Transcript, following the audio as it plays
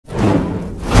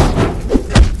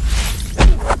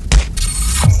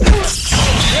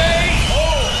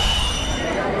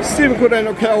Stephen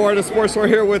Quidano, Cal Artist Sports. We're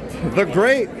here with the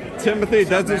great Timothy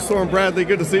Desert Storm Bradley.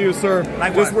 Good to see you, sir.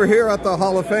 Likewise. Just we're here at the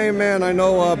Hall of Fame, man. I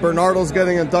know Bernardo's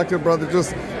getting inducted, brother.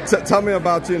 Just tell me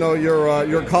about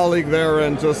your colleague there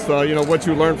and just what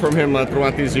you learned from him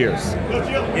throughout these years.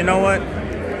 You know what?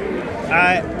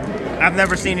 I've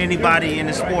never seen anybody in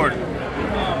the sport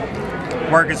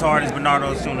work as hard as Bernardo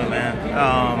Osuna, man.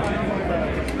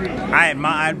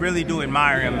 I really do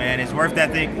admire him, man. His work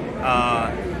ethic,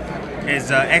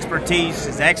 his expertise,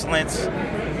 his excellence,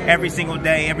 every single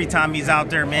day, every time he's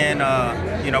out there, man.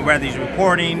 Whether he's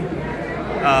reporting,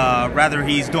 whether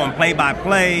he's doing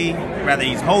play-by-play, whether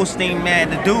he's hosting, man,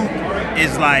 the dude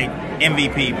is like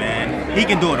MVP, man. He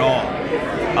can do it all,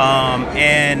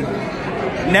 and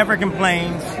never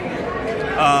complains.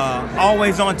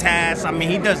 Always on task. I mean,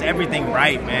 he does everything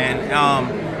right, man.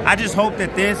 I just hope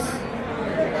that this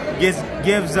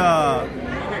gives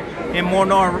him more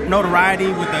notoriety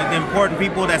with the important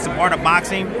people that's a part of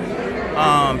boxing.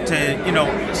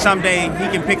 To someday he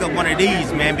can pick up one of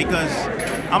these, man. Because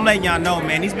I'm letting y'all know,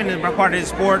 man, he's been a part of this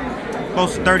sport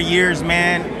close to 30 years,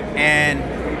 man, and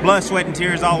blood, sweat, and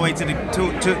tears all the way to the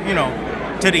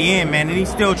end, man. And he's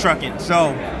still trucking.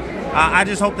 So I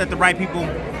just hope that the right people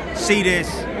see this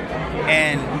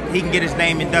and he can get his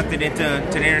name inducted into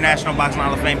the International Boxing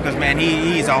Hall of Fame, because, man,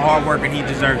 he's a hard worker and he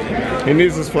deserves it, man. He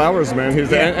needs his flowers, man.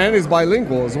 And he's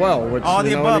bilingual as well, which all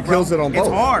the above, he kills it on both.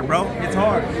 It's hard, bro. It's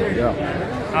hard. Yeah.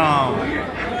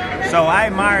 So I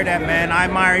admire that, man. I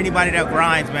admire anybody that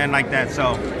grinds, man, like that.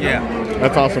 So yeah.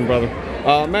 That's awesome, brother.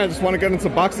 Man, just want to get into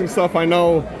boxing stuff. I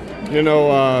know,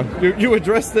 you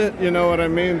addressed it. You know what I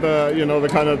mean? The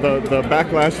kind of the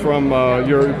backlash from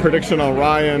your prediction on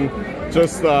Ryan.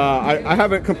 Just I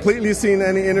haven't completely seen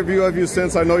any interview of you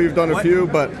since. I know you've done a few,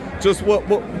 but just what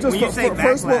just when you say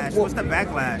backlash, what's the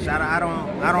backlash? I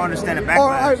don't understand the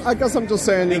backlash. I guess I'm just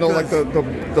saying, like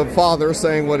the father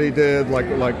saying what he did, look,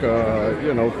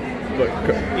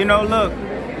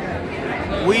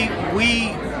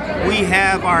 we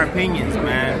have our opinions,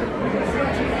 man.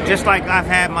 Just like I've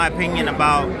had my opinion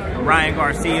about Ryan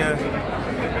Garcia,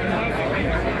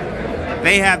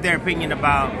 they have their opinion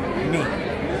about me.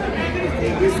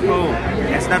 It's cool.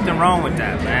 There's nothing wrong with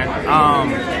that, man.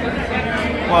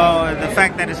 Well, the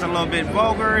fact that it's a little bit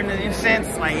vulgar in a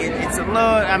sense, like it's a little.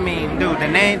 I mean, dude, the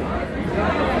name.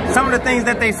 Some of the things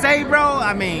that they say, bro.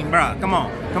 I mean, bro, come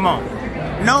on.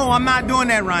 No, I'm not doing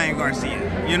that, Ryan Garcia.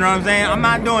 You know what I'm saying? I'm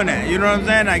not doing that. You know what I'm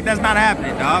saying? Like, that's not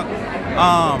happening, dog.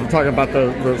 I'm talking about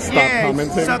the stop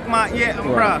commenting. Suck my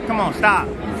bro. Come on, stop,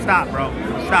 bro,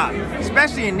 stop.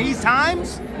 Especially in these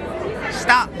times,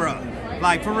 stop, bro.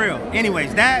 Like, for real.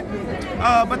 Anyways,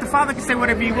 but the father can say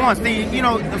whatever he wants.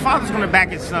 The father's going to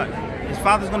back his son. His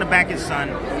father's going to back his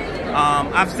son.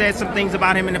 I've said some things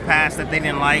about him in the past that they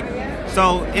didn't like.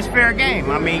 So, it's fair game.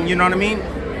 I mean, you know what I mean?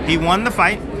 He won the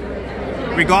fight.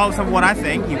 Regardless of what I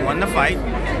think, he won the fight.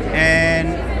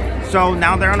 And so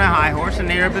now they're on a high horse and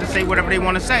they're able to say whatever they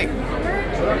want to say.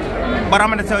 But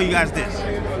I'm going to tell you guys this.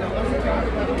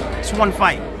 It's one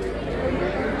fight.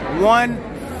 One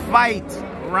fight.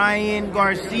 Ryan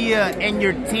Garcia and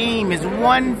your team is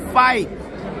one fight.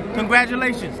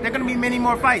 Congratulations. There are going to be many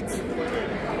more fights.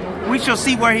 We shall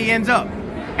see where he ends up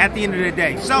at the end of the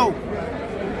day. So,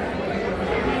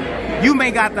 you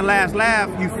may got the last laugh.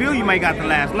 You feel you may got the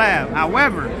last laugh.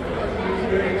 However,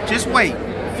 just wait.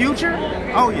 Future?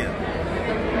 Oh, yeah.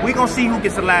 We're going to see who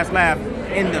gets the last laugh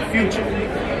in the future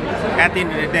at the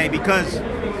end of the day. Because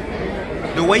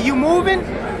the way you moving,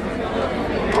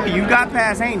 you got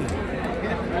past Haney.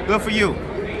 Good for you.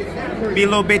 Be a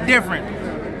little bit different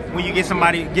when you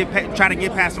try to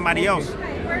get past somebody else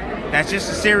that's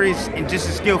just as serious and just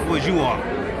as skillful as you are.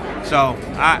 So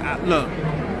look,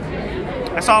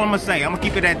 that's all I'm gonna say. I'm gonna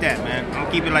keep it at that, man. I'm gonna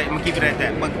keep it at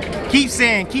that. But keep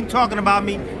talking about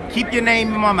me. Keep your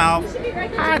name in my mouth.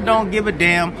 I don't give a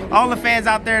damn. All the fans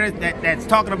out there that's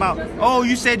talking about, oh,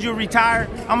 you said you'll retire.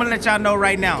 I'm gonna let y'all know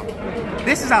right now.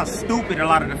 This is how stupid a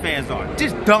lot of the fans are.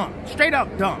 Just dumb, straight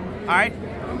up dumb. All right.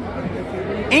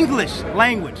 English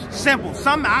language, simple.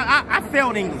 I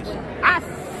failed English. I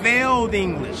failed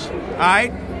English. All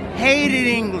right, hated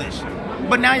English.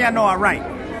 But now y'all know I write.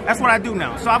 That's what I do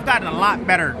now. So I've gotten a lot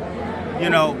better,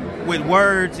 with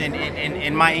words and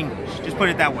in my English. Just put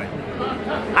it that way.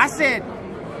 I said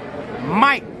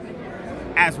might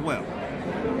as well.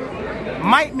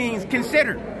 Might means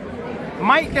consider.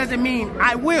 Might doesn't mean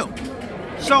I will.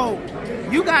 So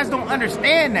you guys don't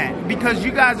understand that because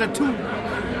you guys are too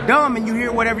dumb and you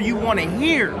hear whatever you want to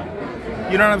hear.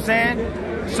 You know what I'm saying?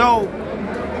 So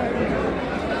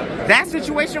that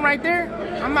situation right there,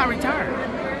 I'm not retired.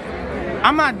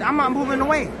 I'm not moving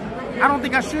away. I don't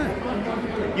think I should.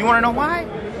 You want to know why?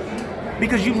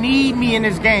 Because you need me in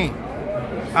this game.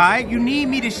 All right? You need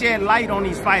me to shed light on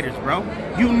these fighters, bro.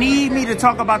 You need me to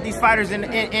talk about these fighters in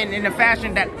the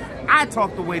fashion that I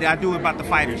talk the way that I do about the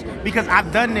fighters. Because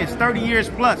I've done this 30 years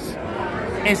plus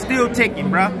and still ticking,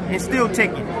 bro. And still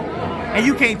ticking. And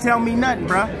you can't tell me nothing,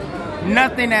 bro.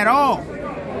 Nothing at all.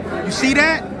 You see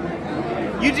that?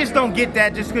 You just don't get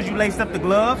that just because you laced up the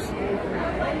gloves.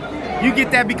 You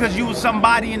get that because you was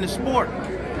somebody in the sport.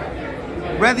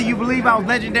 Whether you believe I was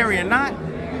legendary or not,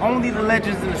 only the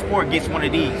legends in the sport gets one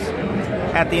of these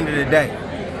at the end of the day.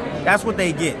 That's what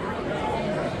they get.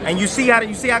 And you see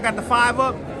I got the 5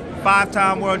 up?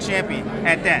 5-time world champion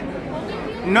at that.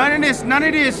 None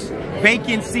of this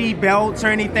vacancy belts or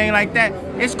anything like that.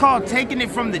 It's called taking it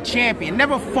from the champion.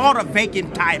 Never fought a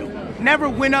vacant title. Never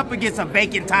went up against a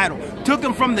vacant title. Took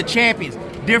him from the champions.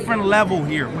 Different level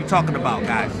here we talking about,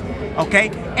 guys. Okay?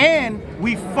 And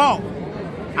we fought.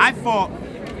 I fought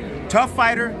tough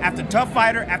fighter after tough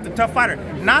fighter after tough fighter.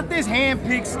 Not this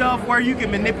hand-picked stuff where you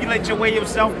can manipulate your way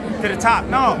yourself to the top.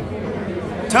 No.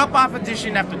 Tough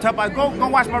opposition after tough. Go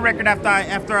watch my record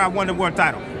after I won the world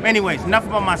title. Anyways, enough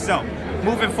about myself.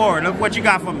 Moving forward, look what you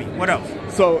got for me. What else?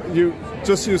 So you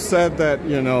said that,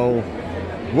 you know,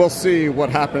 we'll see what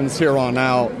happens here on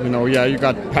out. You know, yeah, you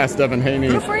got past Devin Haney.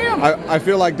 Good for him. I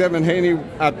feel like Devin Haney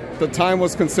at the time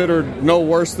was considered no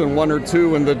worse than 1 or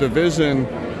 2 in the division.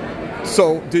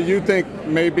 So do you think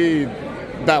maybe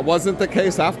that wasn't the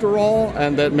case after all,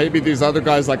 and that maybe these other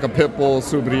guys like a Pitbull,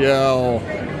 Subriel,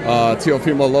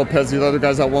 Teofimo Lopez, these other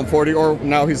guys at 140, or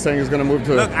now he's saying he's going to move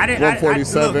to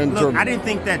 147? Look, I didn't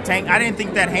think that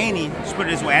Haney, let's put it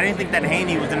this way, I didn't think that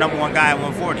Haney was the #1 guy at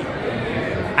 140.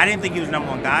 I didn't think he was the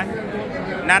 #1 guy.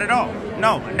 Not at all.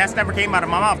 No, that's never came out of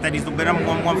my mouth that he's the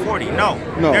 #1 140. No.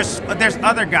 There's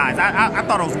other guys. I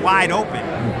thought it was wide open.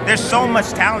 There's so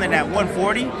much talent at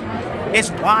 140. It's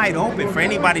wide open for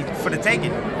anybody for the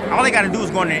taking. All they got to do is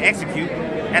go in there and execute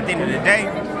at the end of the day.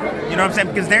 You know what I'm saying?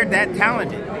 Because they're that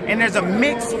talented. And there's a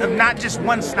mix of not just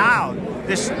one style.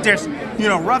 There's you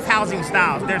know, rough housing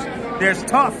styles. There's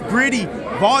tough, gritty,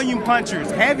 volume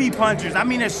punchers, heavy punchers. I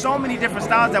mean, there's so many different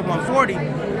styles at 140.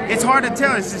 It's hard to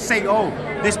tell. It's to say, oh,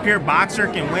 this pure boxer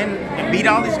can win and beat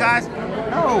all these guys.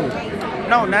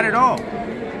 No, not at all.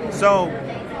 So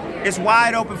it's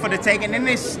wide open for the taking, and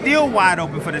it's still wide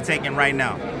open for the taking right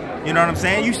now. You know what I'm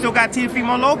saying? You still got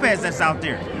Teofimo Lopez that's out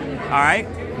there. All right.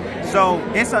 So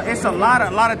it's a lot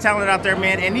of talent out there,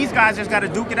 man. And these guys just got to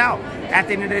duke it out at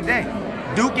the end of the day.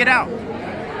 Duke it out.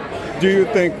 Do you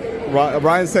think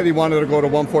Ryan said he wanted to go to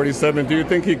 147? Do you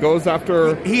think he goes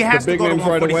after he has the big to go to names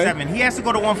right 147? away? He has to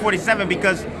go to 147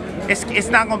 because it's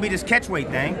not going to be this catchweight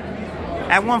thing.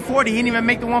 At 140, he didn't even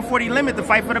make the 140 limit to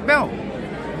fight for the belt.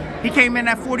 He came in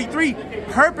at 43,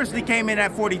 purposely came in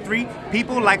at 43.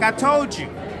 People, like I told you,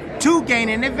 to gain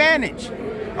an advantage,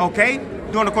 okay,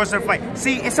 during the course of the fight.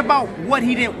 See, it's about what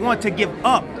he didn't want to give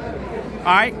up, all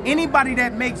right? Anybody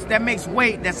that makes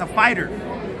weight, that's a fighter,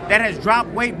 that has dropped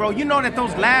weight, bro, you know that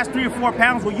those last 3 or 4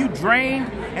 pounds where you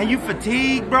drained and you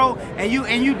fatigued, bro, and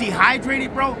you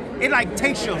dehydrated, bro, it like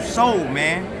takes your soul,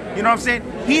 man. You know what I'm saying?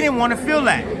 He didn't want to feel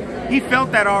that. He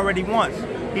felt that already once.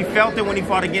 He felt it when he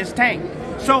fought against Tank.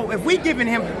 So if we giving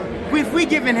him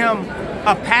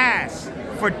a pass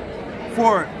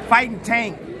for fighting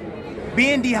Tank,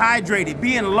 being dehydrated,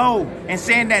 being low, and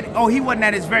saying that, oh, he wasn't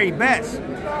at his very best,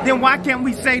 then why can't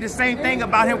we say the same thing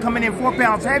about him coming in 4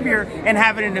 pounds heavier and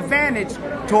having an advantage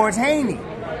towards Haney?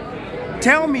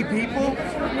 Tell me, people.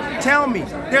 Tell me.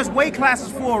 There's weight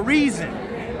classes for a reason,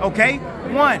 okay?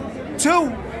 1.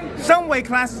 2, some weight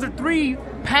classes are 3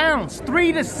 pounds,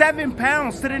 3 to 7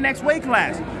 pounds to the next weight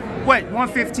class. What,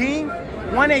 115,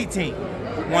 118,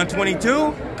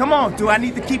 122? Come on, do I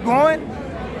need to keep going?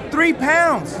 3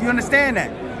 pounds, you understand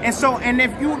that? And so, and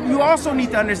if you also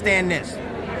need to understand this.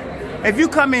 If you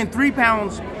come in 3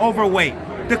 pounds overweight,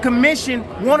 the commission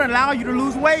won't allow you to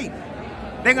lose weight.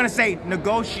 They're gonna say,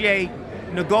 negotiate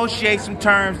some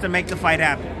terms to make the fight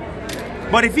happen.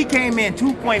 But if he came in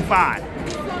 2.5,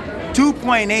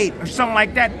 2.8, or something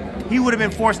like that, he would have been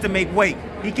forced to make weight.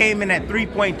 He came in at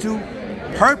 3.2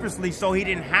 purposely so he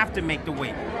didn't have to make the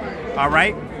weight, all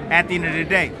right, at the end of the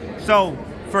day. So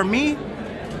for me,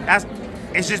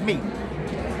 it's just me.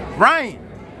 Ryan,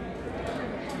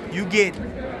 you get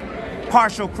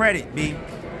partial credit, B.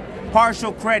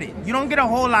 Partial credit. You don't get a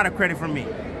whole lot of credit from me.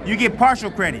 You get partial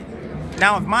credit.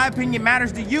 Now, if my opinion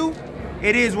matters to you,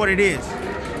 it is what it is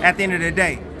at the end of the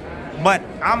day. But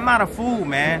I'm not a fool,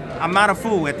 man. I'm not a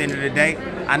fool at the end of the day.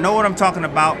 I know what I'm talking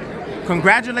about.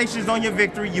 Congratulations on your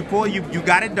victory. You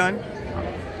got it done.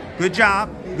 Good job.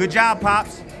 Good job,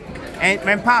 Pops.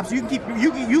 And Pops, you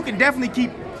can definitely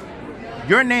keep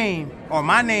your name or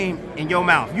my name in your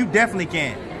mouth. You definitely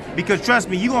can. Because trust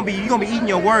me, you're gonna be eating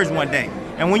your words one day.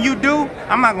 And when you do,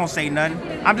 I'm not gonna say nothing.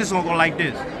 I'm just gonna go like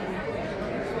this.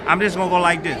 I'm just gonna go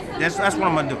like this. That's what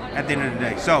I'm gonna do at the end of the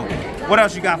day. So, what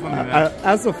else you got for me, man?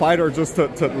 As a fighter, just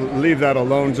to leave that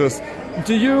alone, just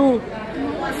do you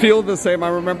feel the same? I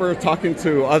remember talking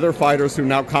to other fighters who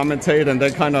now commentate, and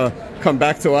they kind of come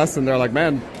back to us, and they're like,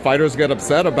 "Man, fighters get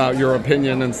upset about your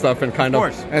opinion and stuff," and kind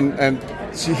of and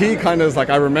he kind of is like,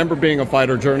 "I remember being a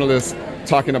fighter journalist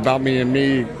talking about me and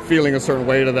me feeling a certain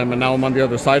way to them, and now I'm on the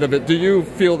other side of it." Do you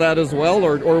feel that as well,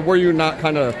 or were you not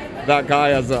kind of that guy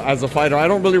as a fighter? I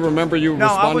don't really remember you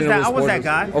responding to I was that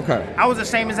guy. Okay. I was the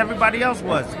same as everybody else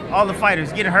was. All the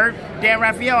fighters getting hurt. Dan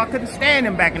Rafael, I couldn't stand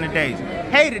him back in the days.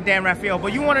 Hated Dan Rafael,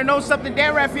 but you want to know something?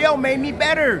 Dan Rafael made me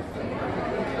better.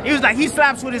 He was like, he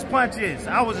slaps with his punches.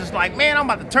 I was just like, man, I'm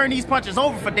about to turn these punches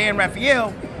over for Dan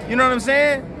Rafael. You know what I'm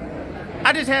saying?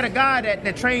 I just had a guy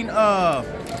that trained,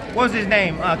 what was his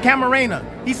name? Camarena.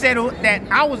 He said that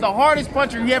I was the hardest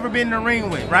puncher he ever been in the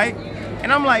ring with, right?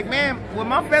 And I'm like, man, with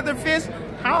my feather fist,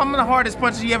 how am I the hardest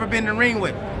puncher he ever been in the ring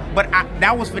with? But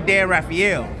that was for Dan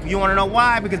Rafael. You want to know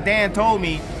why? Because Dan told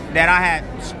me that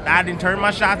I didn't turn my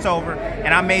shots over,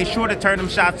 and I made sure to turn them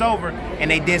shots over,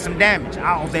 and they did some damage.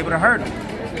 I was able to hurt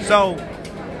them. So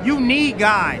you need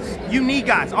guys. You need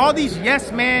guys. All these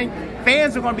yes man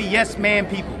fans are going to be yes man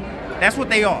people. That's what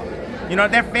they are. You know,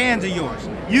 they're fans of yours.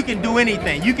 You can do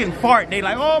anything. You can fart. They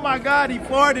like, oh my God, he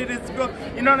farted. It's good.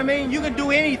 You know what I mean? You can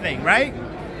do anything, right?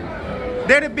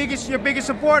 They're your biggest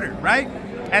supporter, right?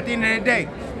 At the end of the day.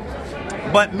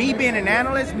 But me being an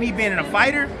analyst, me being a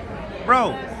fighter,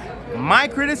 bro, my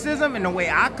criticism and the way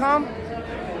I come,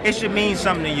 it should mean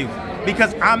something to you.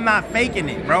 Because I'm not faking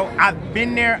it, bro. I've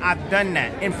been there, I've done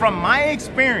that. And from my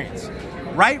experience,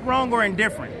 right, wrong, or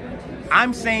indifferent,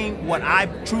 I'm saying what I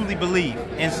truly believe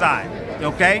inside,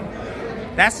 okay?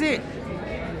 That's it.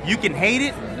 You can hate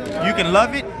it, you can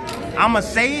love it, I'ma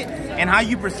say it, and how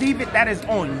you perceive it, that is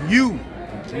on you,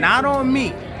 not on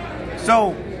me.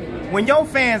 So, when your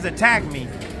fans attack me,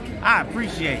 I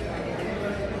appreciate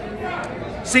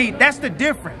it. See, that's the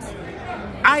difference.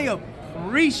 I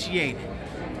appreciate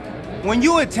it. When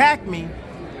you attack me,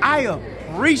 I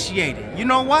appreciate it. You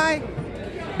know why?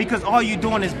 Because all you're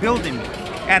doing is building me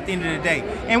at the end of the day.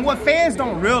 And what fans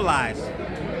don't realize,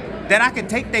 that I can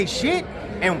take their shit,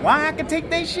 and why I can take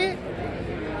their shit,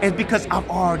 is because I've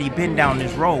already been down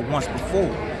this road once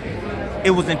before.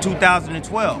 It was in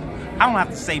 2012. I don't have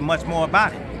to say much more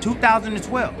about it.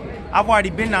 2012. I've already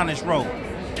been down this road.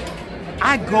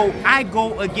 I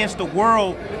go against the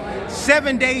world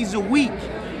 7 days a week,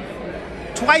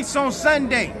 twice on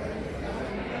Sunday.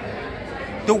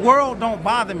 The world don't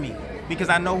bother me because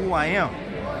I know who I am.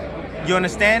 You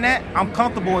understand that? I'm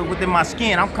comfortable within my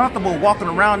skin. I'm comfortable walking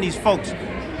around these folks.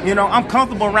 You know, I'm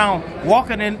comfortable around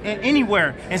walking in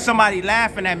anywhere and somebody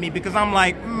laughing at me because I'm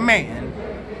like, man,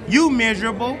 you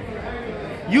miserable.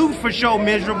 You for sure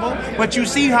miserable. But you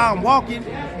see how I'm walking.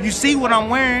 You see what I'm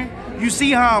wearing. You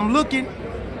see how I'm looking.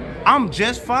 I'm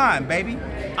just fine, baby.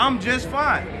 I'm just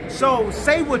fine. So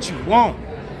say what you want.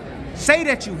 Say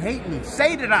that you hate me.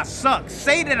 Say that I suck.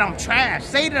 Say that I'm trash.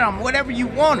 Say that I'm whatever you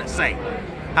want to say.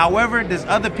 However, there's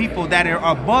other people that are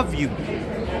above you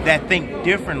that think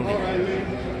differently.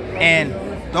 And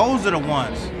those are the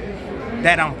ones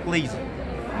that I'm pleasing.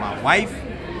 My wife,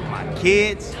 my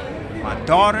kids, my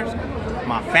daughters,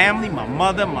 my family, my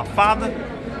mother, my father.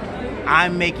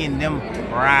 I'm making them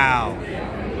proud.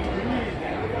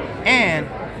 And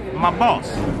my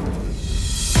boss.